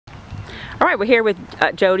All right, we're here with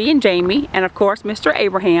Jody and Jamie, and of course, Mr.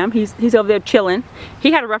 Abraham. He's over there chilling.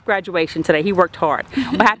 He had a rough graduation today. He worked hard.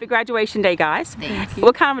 Well, happy graduation day, guys. Thank you.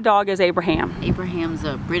 What kind of a dog is Abraham? Abraham's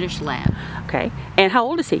a British Lab. Okay, and how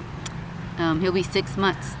old is he? He'll be 6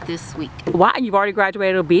 months this week. Wow, you've already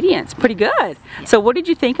graduated obedience. Pretty good. Yeah. So what did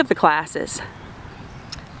you think of the classes?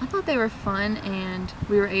 I thought they were fun, and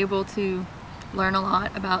we were able to learn a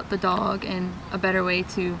lot about the dog and a better way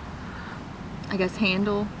to, I guess,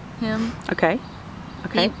 handle him. Okay.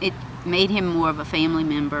 Okay. It made him more of a family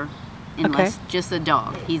member and less just a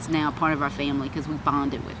dog. He's now part of our family because we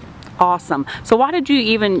bonded with him. Awesome. So why did you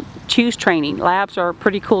even choose training? Labs are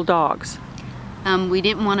pretty cool dogs. We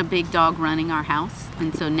didn't want a big dog running our house,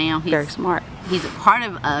 and so now he's very smart. He's a part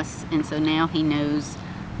of us, and so now he knows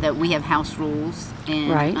that we have house rules.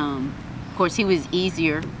 And of course, he was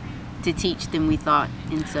easier to teach than we thought,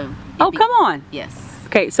 and so. Oh, come on. Yes.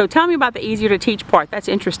 Okay, so tell me about the easier to teach part. That's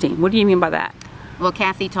interesting. What do you mean by that? Well,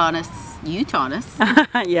 Kathy taught us, you taught us.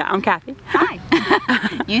 Yeah, I'm Kathy.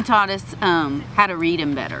 Hi. You taught us how to read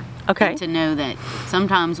him better. Okay. And to know that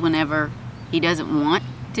sometimes whenever he doesn't want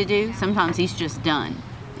to do, sometimes he's just done.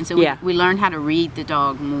 And so we learned how to read the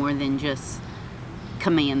dog more than just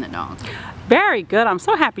command the dog. Very good. I'm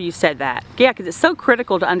so happy you said that. Yeah, because it's so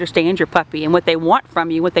critical to understand your puppy and what they want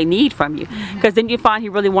from you, what they need from you. Because then you find he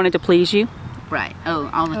really wanted to please you. Right. Oh,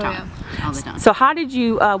 all the time. Yeah. All the time. So how did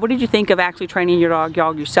you, what did you think of actually training your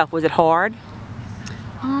dog yourself? Was it hard?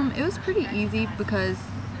 It was pretty easy because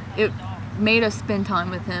it made us spend time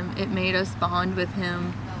with him. It made us bond with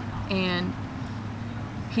him, and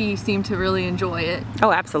he seemed to really enjoy it.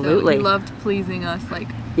 Oh, absolutely. So he loved pleasing us. Like,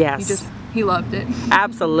 yes. He loved it.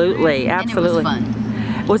 Absolutely. Absolutely. And it was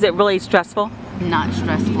fun. Was it really stressful? Not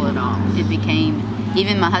stressful at all. It became,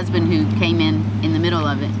 even my husband who came in the middle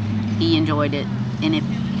of it, he enjoyed it, and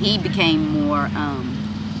he became more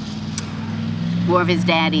of his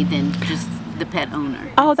daddy than just the pet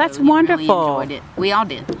owner. Oh, that's wonderful. Really enjoyed it. We all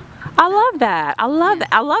did. I love that. I love that.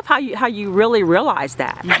 I love how you really realize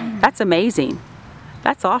that. That's amazing.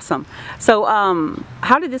 That's awesome. So,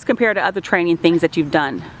 how did this compare to other training things that you've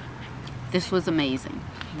done? This was amazing.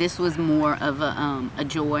 This was more of a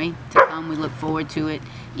joy to come. We look forward to it.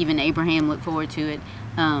 Even Abraham looked forward to it.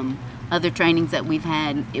 Other trainings that we've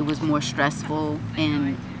had, it was more stressful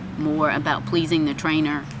and more about pleasing the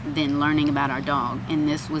trainer than learning about our dog. And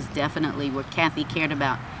this was definitely where Kathy cared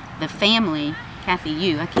about the family.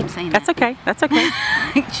 Kathy, I keep saying that. That's okay. That's okay.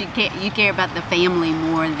 You care about the family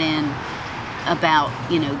more than about,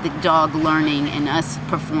 the dog learning and us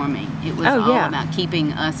performing. It was all about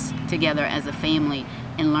keeping us together as a family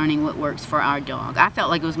and learning what works for our dog. I felt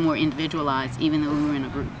like it was more individualized even though we were in a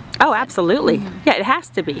group. Oh, absolutely. Yeah, it has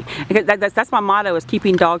to be. That's my motto, is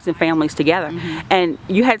keeping dogs and families together. And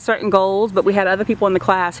you had certain goals, but we had other people in the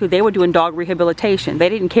class who they were doing dog rehabilitation. They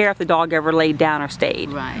didn't care if the dog ever laid down or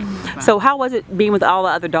stayed. Right. So how was it being with all the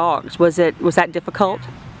other dogs? Was that difficult?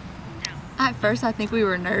 At first, I think we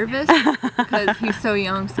were nervous because he's so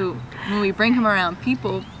young. So when we bring him around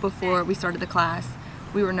people before we started the class,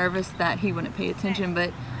 we were nervous that he wouldn't pay attention.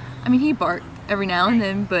 But I mean, he barked every now and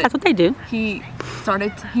then. But that's what they do. He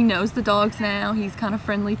knows the dogs now. He's kind of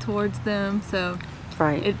friendly towards them. So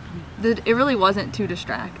right. It really wasn't too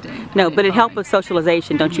distracting. No, but it helped with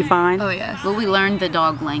socialization, don't you find? Oh yes. Well, we learned the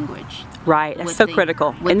dog language. Right. That's so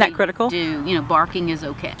critical. Isn't that critical? Barking is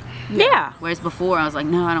okay. Yeah. Whereas before I was like,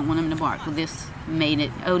 no, I don't want him to bark. Well, this made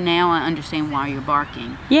it, now I understand why you're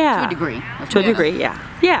barking. Yeah. To a degree. To a degree, yeah.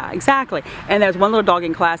 Yeah, exactly. And there was one little dog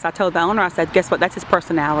in class, I told the owner, I said, guess what, that's his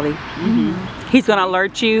personality. He's going to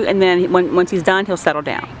alert you, and then once he's done, he'll settle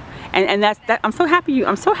down. And that's I'm so happy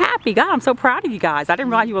God, I'm so proud of you guys. I didn't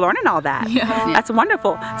realize you were learning all that. Yeah. That's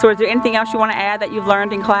wonderful. So is there anything else you want to add that you've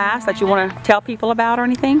learned in class that you want to tell people about or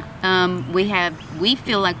anything? We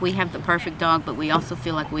feel like we have the perfect dog, but we also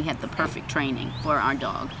feel like we had the perfect training for our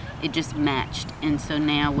dog. It just matched, and so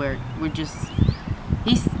now we're just,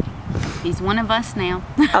 he's one of us now.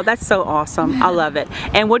 Oh, that's so awesome. I love it.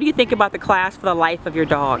 And what do you think about the class for the life of your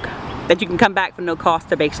dog? That you can come back for no cost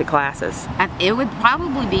to basic classes? It would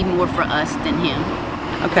probably be more for us than him.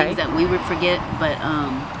 Okay. Things that we would forget, but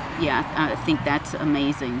yeah, I think that's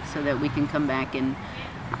amazing, so that we can come back and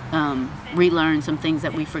relearn some things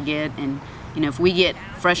that we forget. And if we get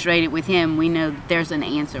frustrated with him, we know that there's an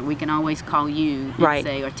answer. We can always call you and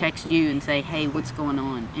say, or text you and say, hey, what's going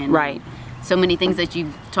on? And so many things that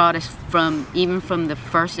you've taught us even from the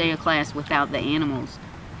first day of class without the animals,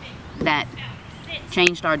 that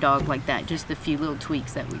changed our dog like that, just the few little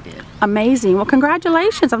tweaks that we did. Amazing. Well,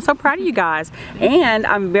 congratulations. I'm so proud of you guys. And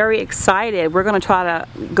I'm very excited. We're going to try to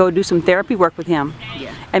go do some therapy work with him.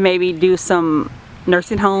 Yeah. And maybe do some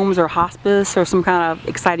nursing homes or hospice or some kind of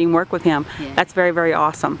exciting work with him. Yeah. That's very, very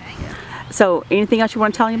awesome. So anything else you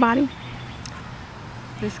want to tell anybody?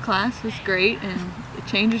 This class was great, and it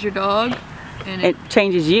changes your dog, and It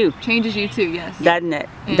changes you, changes you too. Yes. doesn't it?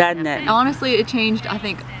 And Doesn't it? honestly, it changed, I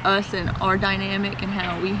think, us and our dynamic and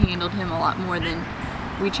how we handled him a lot more than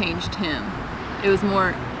we changed him. It was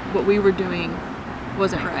more what we were doing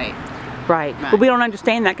wasn't right. Right. Right. But we don't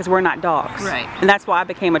understand that because we're not dogs. Right. And that's why I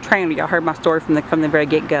became a trainer. Y'all heard my story from the very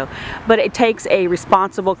get-go. But it takes a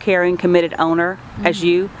responsible, caring, committed owner as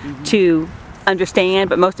you to understand,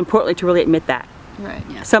 but most importantly to really admit that. Right.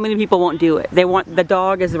 Yeah. So many people won't do it. They want the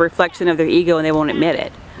dog as a reflection of their ego and they won't admit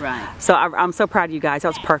it. Right. So I'm so proud of you guys. That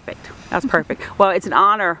was perfect. That was perfect. Well, it's an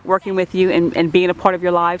honor working with you and being a part of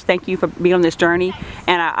your lives. Thank you for being on this journey.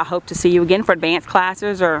 And I hope to see you again for advanced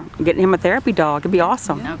classes or getting him a therapy dog. It'd be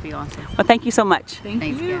awesome. That would be awesome. Well, thank you so much. Thank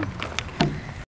Thanks, you. Gab.